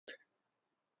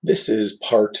This is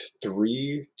part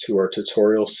 3 to our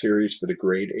tutorial series for the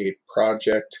grade 8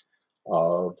 project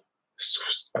of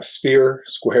a sphere,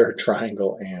 square,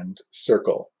 triangle, and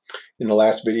circle. In the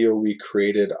last video, we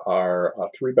created our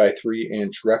 3 by 3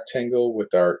 inch rectangle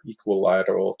with our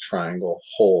equilateral triangle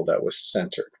hole that was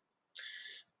centered.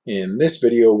 In this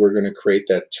video, we're going to create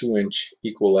that 2-inch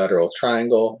equilateral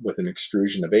triangle with an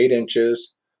extrusion of 8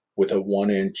 inches with a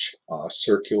 1-inch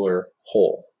circular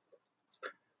hole.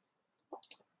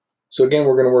 So again,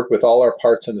 we're going to work with all our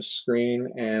parts on the screen,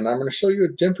 and I'm going to show you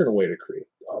a different way to create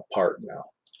a part now.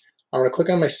 I'm going to click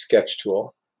on my sketch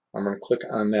tool. I'm going to click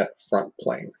on that front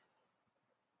plane.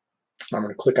 I'm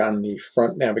going to click on the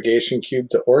front navigation cube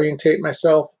to orientate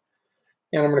myself,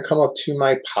 and I'm going to come up to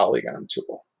my polygon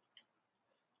tool.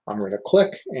 I'm going to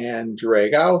click and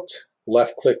drag out,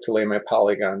 left click to lay my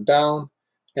polygon down,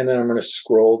 and then I'm going to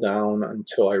scroll down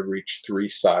until I reach 3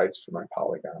 sides for my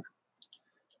polygon.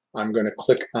 I'm going to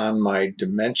click on my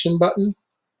dimension button,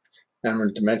 and I'm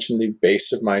going to dimension the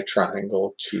base of my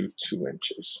triangle to 2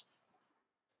 inches.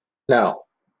 Now,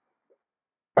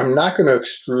 I'm not going to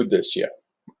extrude this yet.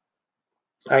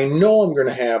 I know I'm going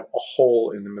to have a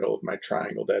hole in the middle of my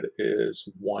triangle that is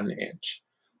 1 inch.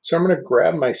 So I'm going to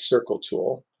grab my circle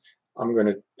tool. I'm going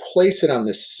to place it on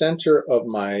the center of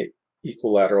my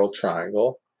equilateral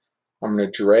triangle. I'm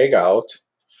going to drag out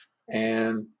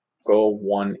and go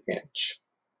 1 inch.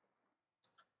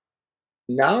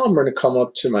 Now I'm going to come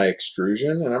up to my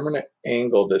extrusion, and I'm going to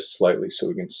angle this slightly so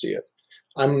we can see it.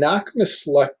 I'm not going to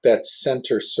select that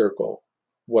center circle.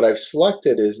 What I've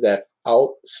selected is that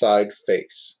outside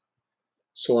face.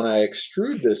 So when I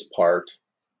extrude this part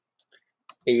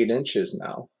 8 inches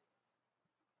now,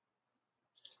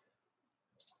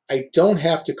 I don't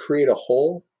have to create a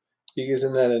hole, because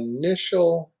in that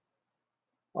initial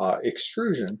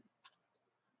extrusion,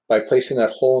 by placing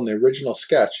that hole in the original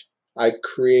sketch, I've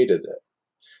created it.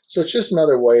 So it's just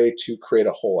another way to create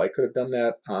a hole. I could have done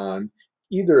that on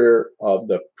either of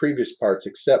the previous parts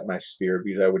except my sphere,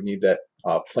 because I would need that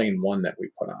plane 1 that we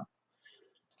put on.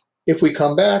 If we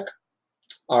come back,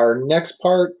 our next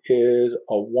part is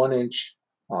a 1-inch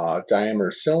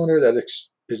diameter cylinder that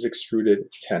is extruded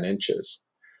 10 inches.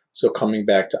 So coming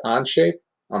back to OnShape,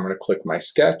 I'm going to click my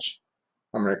sketch.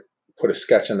 I'm going to put a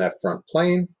sketch on that front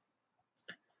plane.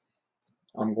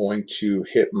 I'm going to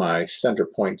hit my center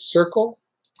point circle,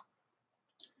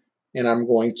 and I'm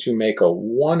going to make a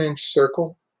 1-inch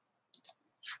circle.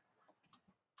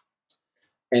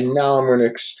 And now I'm going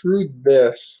to extrude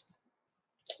this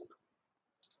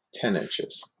 10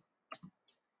 inches.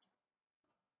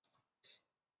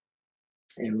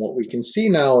 And what we can see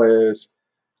now is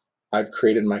I've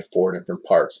created my 4 different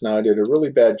parts. Now I did a really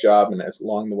bad job, and as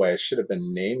along the way I should have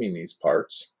been naming these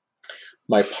parts.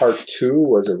 My part 2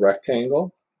 was a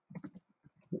rectangle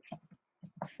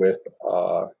with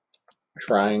a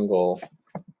triangle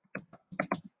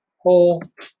hole.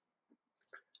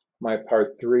 My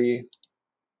part 3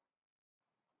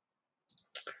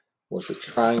 was a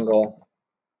triangle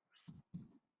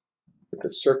with a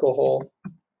circle hole.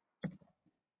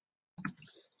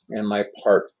 And my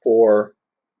part 4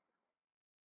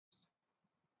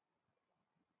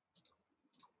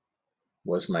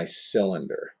 was my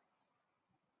cylinder.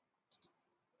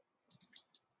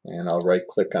 And I'll right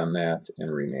click on that and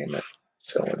rename it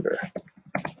cylinder.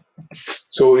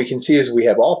 So what we can see is we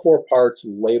have all 4 parts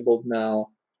labeled now,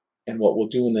 and what we'll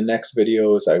do in the next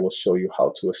video is I will show you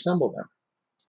how to assemble them.